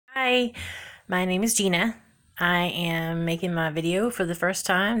Hi, my name is Gina. I am making my video for the first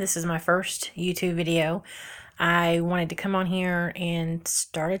time. This is my first YouTube video. I wanted to come on here and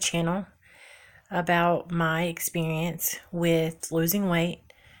start a channel about my experience with losing weight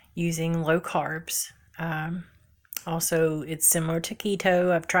using low carbs. Also, it's similar to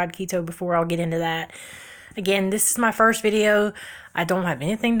keto. I've tried keto before. I'll get into that. Again, this is my first video. I don't have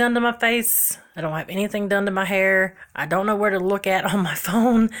anything done to my face. I don't have anything done to my hair. I don't know where to look at on my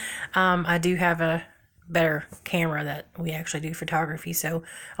phone. I do have a better camera that we actually do photography, so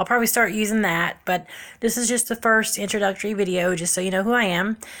I'll probably start using that. But this is just the first introductory video, just so you know who I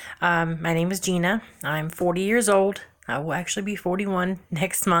am. My name is Gina. I'm 40 years old. I will actually be 41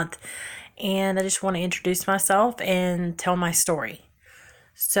 next month. And I just want to introduce myself and tell my story.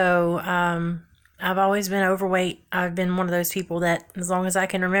 So, I've always been overweight. I've been one of those people that, as long as I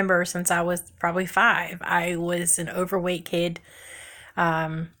can remember, since I was probably 5, I was an overweight kid.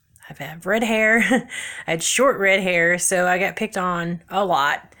 I've had red hair. I had short red hair, so I got picked on a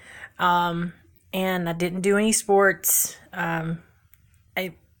lot. And I didn't do any sports.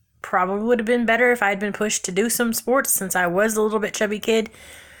 I probably would have been better if I had been pushed to do some sports, since I was a little bit chubby kid.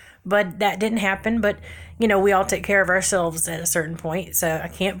 But that didn't happen. But, you know, we all take care of ourselves at a certain point, so I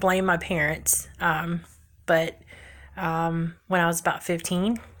can't blame my parents. But when I was about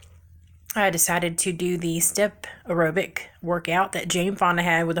 15, I decided to do the step aerobic workout that Jane Fonda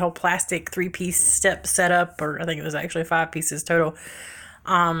had with the whole plastic 3-piece step setup, or I think it was actually 5 pieces total.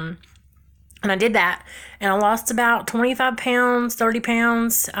 And I did that, and I lost about 25 pounds, 30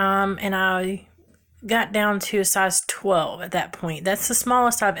 pounds, and I got down to a size 12 at that point. That's the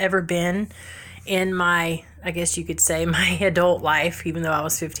smallest I've ever been in my, I guess you could say, my adult life, even though I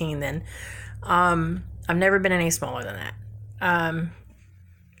was 15 then. I've never been any smaller than that.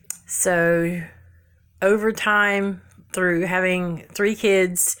 So over time, through having 3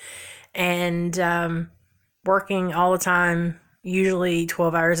 kids and working all the time, usually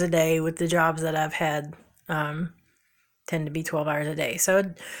 12 hours a day with the jobs that I've had, tend to be 12 hours a day. So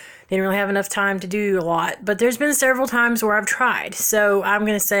didn't really have enough time to do a lot, but there's been several times where I've tried. So I'm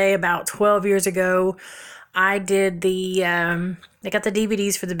going to say about 12 years ago, I did I got the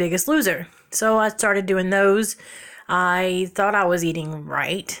DVDs for The Biggest Loser. So I started doing those. I thought I was eating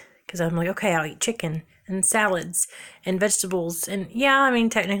right, because I'm like, okay, I'll eat chicken and salads and vegetables. And yeah, I mean,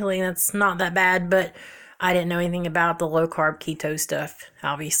 technically that's not that bad, but I didn't know anything about the low carb keto stuff.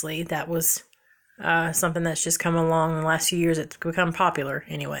 Obviously, that was something that's just come along in the last few years. It's become popular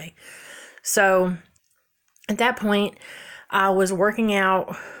anyway. So at that point, I was working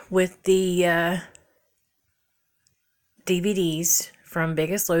out with the DVDs from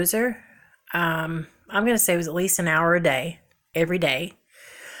Biggest Loser. I'm going to say it was at least an hour a day, every day.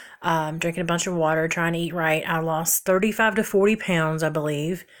 Drinking a bunch of water, trying to eat right. I lost 35 to 40 pounds, I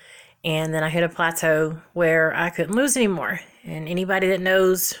believe. And then I hit a plateau where I couldn't lose anymore. And anybody that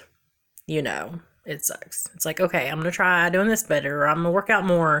knows, you know, it sucks. It's like, okay, I'm going to try doing this better, or I'm going to work out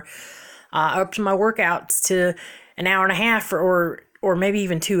more. Up to my workouts to an hour and a half or maybe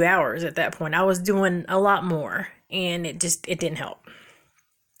even 2 hours at that point. I was doing a lot more, and it didn't help.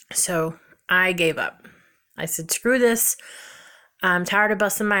 So I gave up. I said, screw this. I'm tired of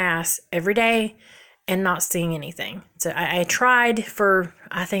busting my ass every day and not seeing anything. So I tried for,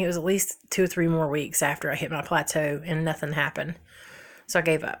 I think it was at least 2 or 3 more weeks after I hit my plateau, and nothing happened. So I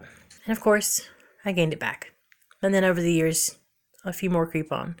gave up. And of course, I gained it back. And then over the years, a few more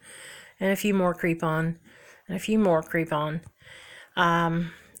creep on, and a few more creep on, and a few more creep on.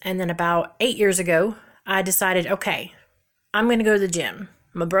 And then about 8 years ago, I decided, okay, I'm going to go to the gym.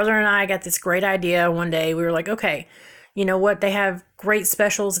 My brother and I got this great idea one day. We were like, okay, you know what? They have great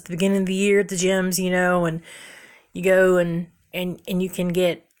specials at the beginning of the year at the gyms, you know, and you go and you can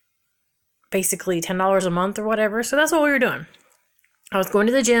get basically $10 a month or whatever. So that's what we were doing. I was going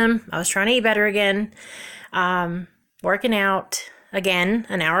to the gym. I was trying to eat better again. Working out again,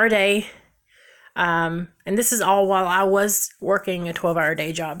 an hour a day. And this is all while I was working a 12-hour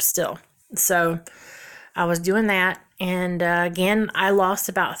day job still. So I was doing that. And again, I lost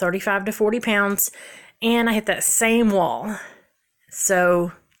about 35 to 40 pounds. And I hit that same wall.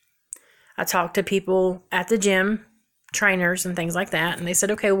 So I talked to people at the gym, trainers and things like that. And they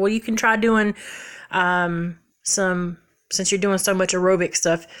said, okay, well, you can try doing since you're doing so much aerobic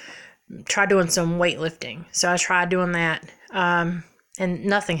stuff, try doing some weightlifting. So I tried doing that, and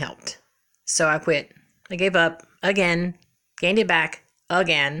nothing helped. So I quit. I gave up again, gained it back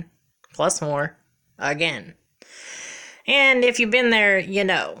again, plus more again. And if you've been there, you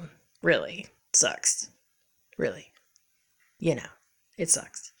know, really sucks. Really, you know, it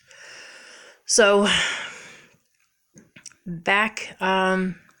sucks. So back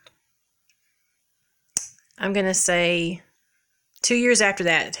I'm going to say 2 years after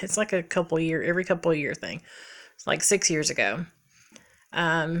that. It's like every couple of year thing. It's like 6 years ago.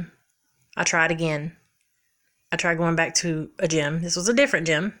 I tried again. I tried going back to a gym. This was a different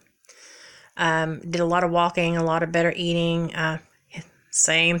gym. Did a lot of walking, a lot of better eating.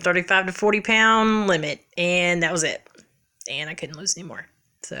 Same 35 to 40 pound limit. And that was it. And I couldn't lose anymore.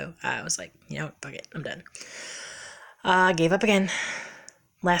 So I was like, fuck it. I'm done. I gave up again.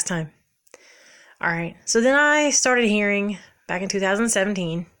 Last time. All right. So then I started hearing back in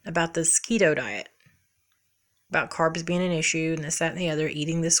 2017 about this keto diet. About carbs being an issue and this, that, and the other.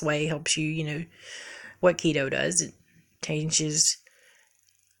 Eating this way helps you, what keto does. It changes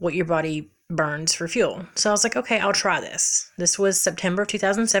what your body burns for fuel. So I was like, okay, I'll try this. This was September of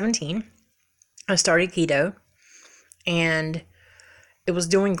 2017. I started keto and it was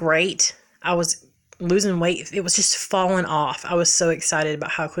doing great. I was losing weight. It was just falling off. I was so excited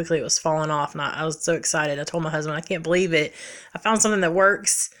about how quickly it was falling off. And I was so excited. I told my husband, I can't believe it. I found something that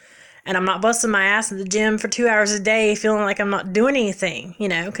works. And I'm not busting my ass at the gym for 2 hours a day feeling like I'm not doing anything,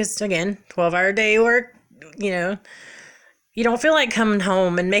 because, again, 12-hour day work, you don't feel like coming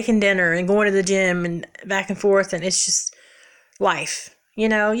home and making dinner and going to the gym and back and forth. And it's just life. You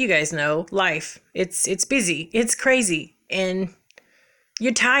guys know life. It's busy. It's crazy. And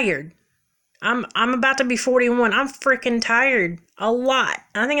you're tired. I'm about to be 41. I'm freaking tired a lot.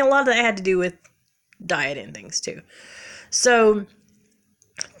 I think a lot of that had to do with diet and things too. So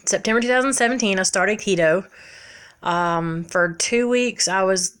September 2017, I started keto. For 2 weeks, I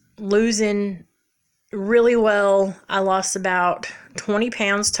was losing really well. I lost about 20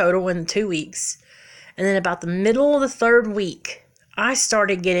 pounds total in 2 weeks. And then about the middle of the third week, I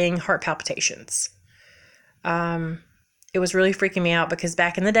started getting heart palpitations. It was really freaking me out because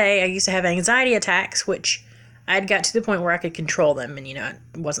back in the day, I used to have anxiety attacks, which I had got to the point where I could control them. And, I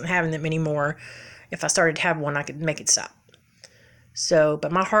wasn't having them anymore. If I started to have one, I could make it stop. So,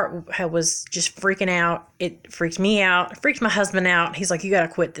 but my heart was just freaking out. It freaked me out. It freaked my husband out. He's like, you got to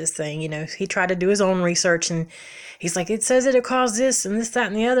quit this thing. He tried to do his own research and he's like, it says it'll cause this and this, that,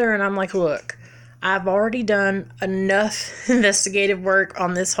 and the other. And I'm like, look, I've already done enough investigative work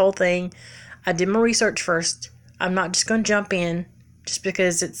on this whole thing. I did my research first. I'm not just going to jump in just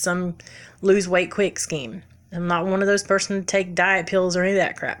because it's some lose weight quick scheme. I'm not one of those persons to take diet pills or any of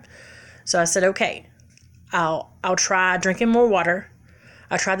that crap. So I said, okay, I'll try drinking more water.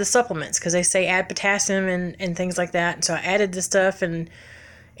 I tried the supplements because they say add potassium and things like that. And so I added the stuff and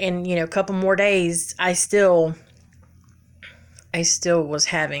a couple more days, I still was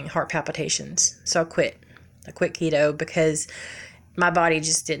having heart palpitations. So I quit keto because my body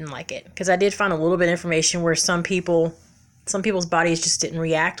just didn't like it. Because I did find a little bit of information where some people's bodies just didn't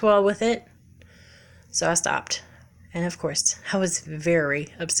react well with it. So I stopped. And of course, I was very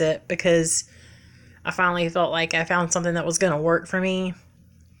upset because I finally felt like I found something that was going to work for me.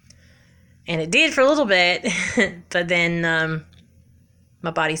 And it did for a little bit. But then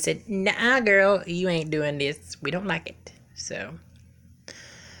my body said, nah, girl, you ain't doing this. We don't like it. So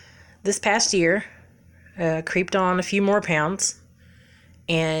this past year, creeped on a few more pounds.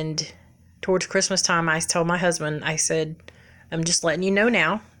 And towards Christmas time, I told my husband, I said, I'm just letting you know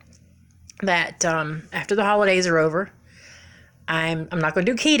now that after the holidays are over, I'm not going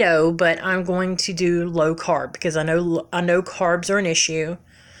to do keto, but I'm going to do low carb because I know carbs are an issue.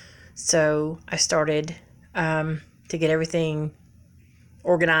 So I started to get everything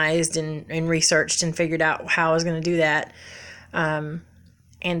organized and researched and figured out how I was going to do that.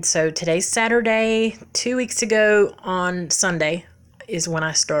 And so today's Saturday. 2 weeks ago on Sunday is when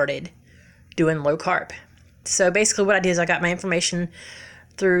I started doing low carb. So basically what I did is I got my information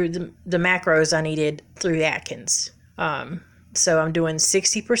through the macros I needed through the Atkins. So I'm doing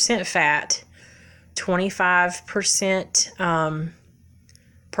 60% fat, 25%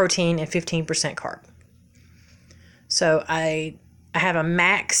 protein, and 15% carb. So I have a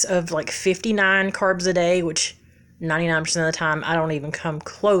max of like 59 carbs a day, which 99% of the time I don't even come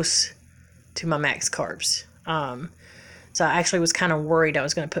close to my max carbs. So I actually was kind of worried I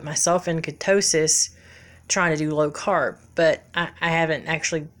was going to put myself in ketosis trying to do low carb, but I haven't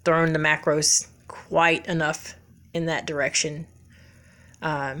actually thrown the macros quite enough in that direction.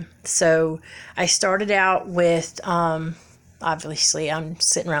 So I started out with, obviously I'm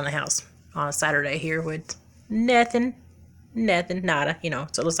sitting around the house on a Saturday here with nothing, nada,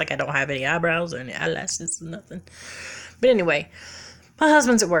 so it looks like I don't have any eyebrows or any eyelashes or nothing. But anyway, my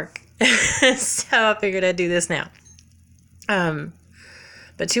husband's at work, so I figured I'd do this now.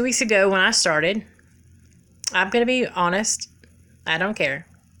 But 2 weeks ago when I started, I'm going to be honest, I don't care.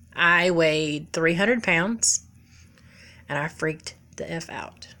 I weighed 300 pounds and I freaked the F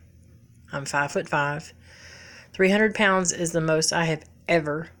out. I'm 5'5". 300 pounds is the most I have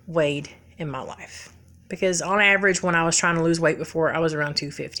ever weighed in my life. Because on average, when I was trying to lose weight before, I was around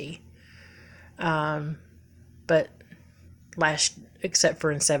 250. But except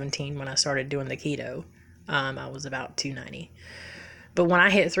for in 17 when I started doing the keto, I was about 290. But when I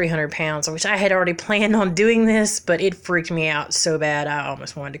hit 300 pounds, which I had already planned on doing this, but it freaked me out so bad, I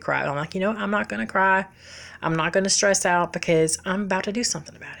almost wanted to cry. I'm like, I'm not going to cry. I'm not going to stress out because I'm about to do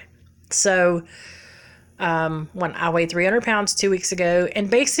something about it. So when I weighed 300 pounds 2 weeks ago, and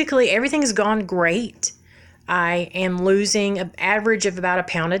basically everything's gone great. I am losing an average of about a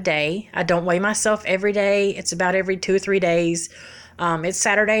pound a day. I don't weigh myself every day. It's about every 2 or 3 days. It's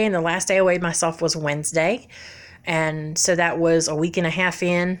Saturday, and the last day I weighed myself was Wednesday. And so that was a week and a half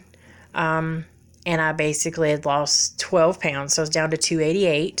in. And I basically had lost 12 pounds. So I was down to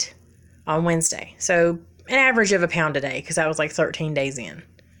 288 on Wednesday. So an average of a pound a day, because that was like 13 days in.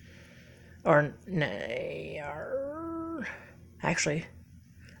 Actually,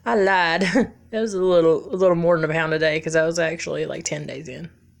 I lied. It was a little more than a pound a day, because I was actually like 10 days in.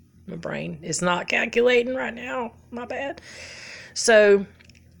 My brain is not calculating right now. My bad. So,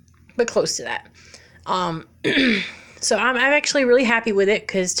 but close to that. So I'm actually really happy with it,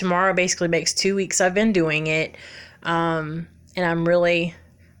 because tomorrow basically makes 2 weeks I've been doing it. And I'm really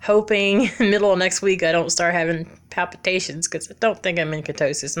hoping middle of next week I don't start having palpitations, because I don't think I'm in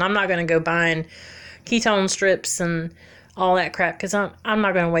ketosis. And I'm not going to go buying ketone strips and all that crap, because I'm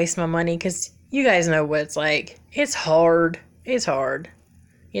not going to waste my money, because you guys know what it's like. It's hard. It's hard.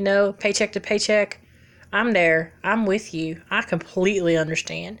 Paycheck to paycheck. I'm there. I'm with you. I completely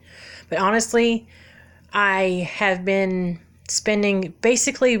understand. But honestly, I have been spending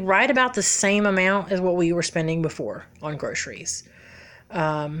basically right about the same amount as what we were spending before on groceries.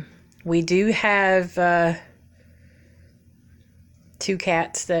 We do have 2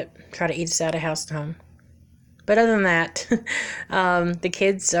 cats that try to eat us out of house and home. But other than that, the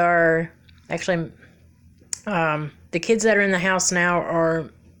kids are actually, the kids that are in the house now are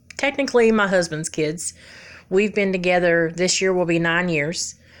technically my husband's kids. We've been together, this year will be 9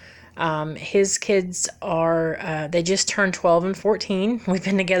 years. His kids are, they just turned 12 and 14. We've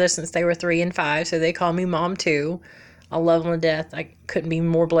been together since they were 3 and 5, so they call me mom too. I love them to death. I couldn't be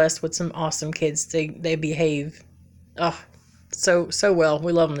more blessed with some awesome kids. They behave, so well.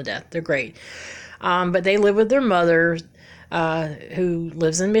 We love them to death. They're great. But they live with their mother, who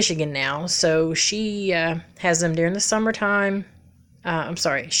lives in Michigan now. So she has them during the summertime.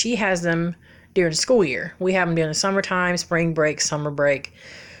 She has them during the school year. We have them during the summertime, spring break, summer break.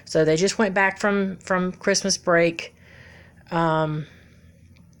 So they just went back from Christmas break. And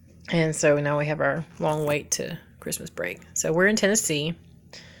so now we have our long wait to Christmas break. So we're in Tennessee.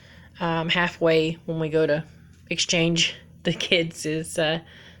 Halfway when we go to exchange the kids is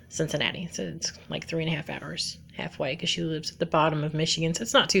Cincinnati. So it's like 3.5 hours halfway, because she lives at the bottom of Michigan. So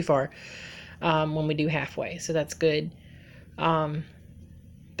it's not too far when we do halfway. So that's good.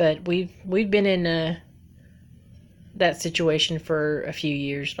 But we've been in that situation for a few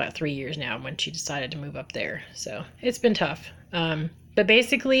years, about 3 years now, when she decided to move up there. So it's been tough. But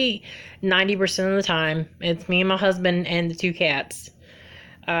basically 90% of the time, it's me and my husband and the 2 cats.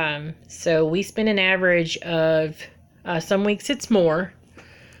 So we spend an average of, some weeks it's more,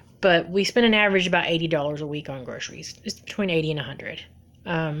 but we spend an average about $80 a week on groceries. It's between 80 and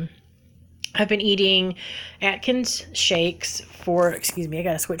 100. I've been eating Atkins shakes I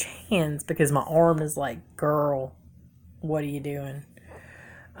gotta switch hands because my arm is like, girl, what are you doing?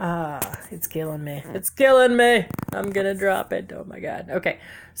 It's killing me. It's killing me. I'm gonna drop it. Oh my God. Okay.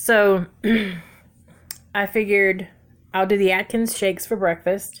 So I figured I'll do the Atkins shakes for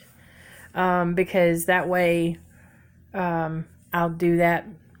breakfast, because that way, I'll do that,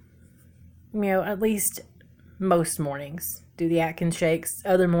 at least most mornings. Do the Atkins shakes.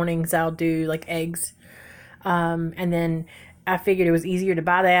 Other mornings I'll do like eggs. And then I figured it was easier to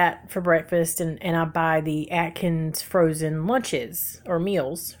buy that for breakfast, and I buy the Atkins frozen lunches or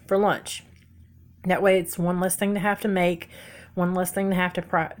meals for lunch. That way it's one less thing to have to make, one less thing to have to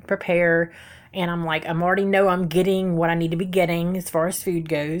prepare. And I'm already know I'm getting what I need to be getting as far as food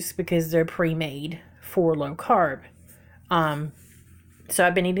goes, because they're pre-made for low carb. So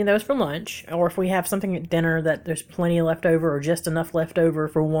I've been eating those for lunch, or if we have something at dinner that there's plenty left over or just enough left over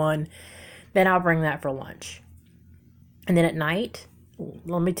for one, then I'll bring that for lunch. And then at night,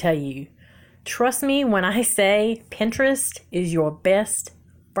 let me tell you, trust me when I say Pinterest is your best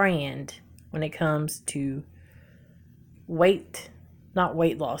friend when it comes to not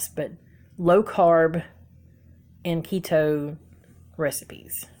weight loss, but low carb and keto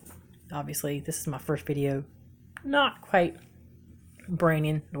recipes. Obviously, this is my first video. Not quite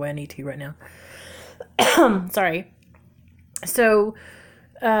braining the way I need to right now. Sorry. So,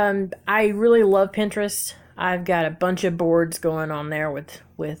 I really love Pinterest. I've got a bunch of boards going on there with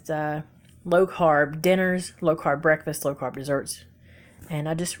low carb dinners, low carb breakfast, low carb desserts. And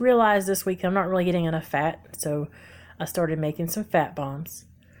I just realized this week I'm not really getting enough fat, so I started making some fat bombs.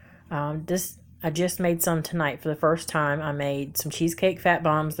 I just made some tonight for the first time. I made some cheesecake fat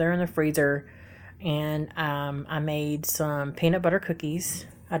bombs. They're in the freezer. And I made some peanut butter cookies.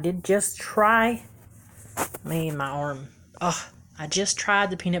 I did just try... my arm. I just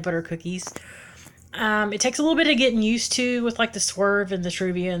tried the peanut butter cookies. It takes a little bit of getting used to with like the Swerve and the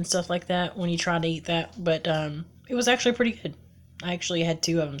Truvia and stuff like that when you try to eat that. But it was actually pretty good. I actually had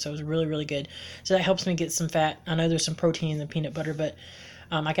 2 of them, so it was really, really good. So that helps me get some fat. I know there's some protein in the peanut butter, but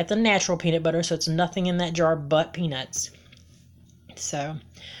I got the natural peanut butter, so it's nothing in that jar but peanuts. So,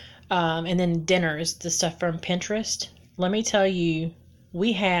 and then dinners, the stuff from Pinterest. Let me tell you,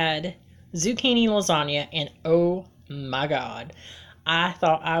 we had zucchini lasagna, and oh my God, I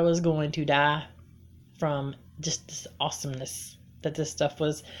thought I was going to die from just this awesomeness that this stuff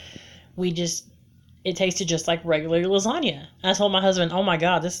was. It tasted just like regular lasagna. I told my husband, oh my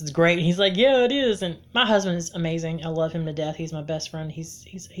God, this is great. And he's like, yeah, it is. And my husband is amazing. I love him to death. He's my best friend.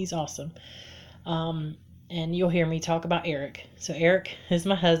 He's awesome. And you'll hear me talk about Eric. So Eric is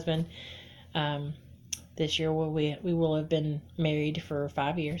my husband. This year we will have been married for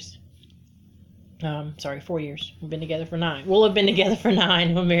 5 years. 4 years. We've been together for 9. We'll have been together for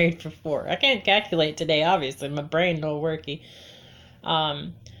 9. We're married for 4. I can't calculate today, obviously. My brain no worky.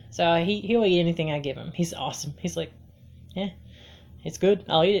 So he'll eat anything I give him. He's awesome. He's like, yeah, it's good.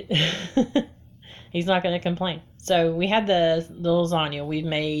 I'll eat it. He's not going to complain. So we had the lasagna. We've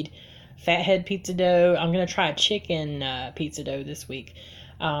made fathead pizza dough. I'm going to try chicken pizza dough this week.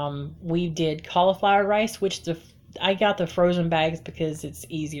 We did cauliflower rice, which I got the frozen bags because it's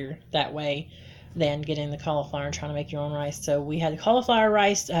easier that way than getting the cauliflower and trying to make your own rice. So we had cauliflower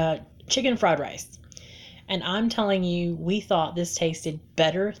rice, chicken fried rice. And I'm telling you, we thought this tasted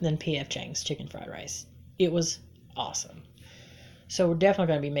better than P.F. Chang's chicken fried rice. It was awesome. So we're definitely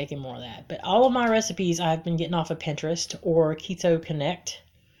going to be making more of that. But all of my recipes I've been getting off of Pinterest or Keto Connect,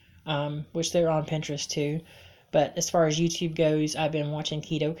 which they're on Pinterest too. But as far as YouTube goes, I've been watching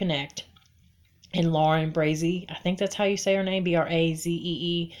Keto Connect. And Lauren Brazee, I think that's how you say her name,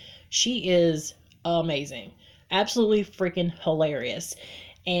 Brazee. She is amazing. Absolutely freaking hilarious.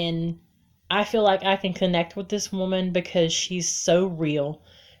 And I feel like I can connect with this woman because she's so real.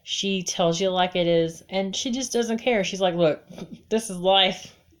 She tells you like it is, and she just doesn't care. She's like, look, this is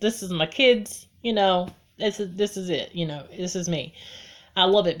life. This is my kids. This is it. This is me. I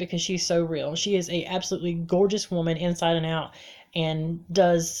love it because she's so real. She is a absolutely gorgeous woman inside and out and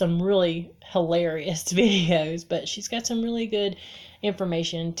does some really hilarious videos, but she's got some really good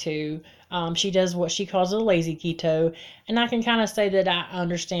information too. She does what she calls a lazy keto, and I can kind of say that I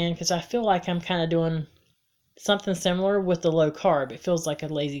understand because I feel like I'm kind of doing something similar with the low carb. It feels like a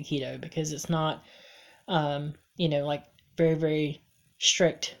lazy keto because it's not, like very, very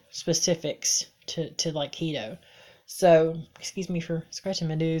strict specifics to like keto. So, excuse me for scratching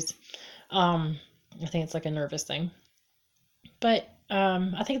my nose. I think it's like a nervous thing. But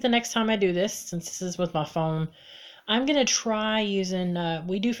I think the next time I do this, since this is with my phone, I'm going to try using,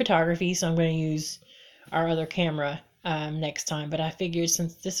 we do photography, so I'm going to use our other camera next time. But I figured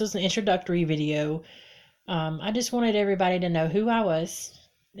since this was an introductory video, I just wanted everybody to know who I was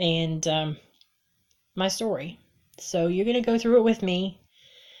and my story. So you're going to go through it with me.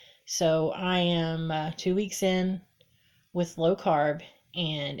 So I am 2 weeks in with low carb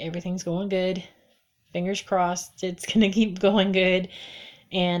and everything's going good. Fingers crossed it's going to keep going good.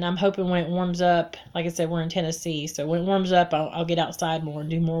 And I'm hoping when it warms up, like I said, we're in Tennessee, so when it warms up, I'll get outside more and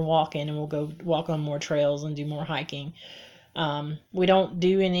do more walking, and we'll go walk on more trails and do more hiking. We don't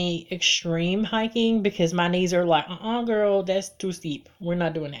do any extreme hiking because my knees are like, girl, that's too steep. We're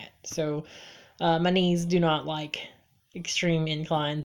not doing that. So my knees do not like extreme inclines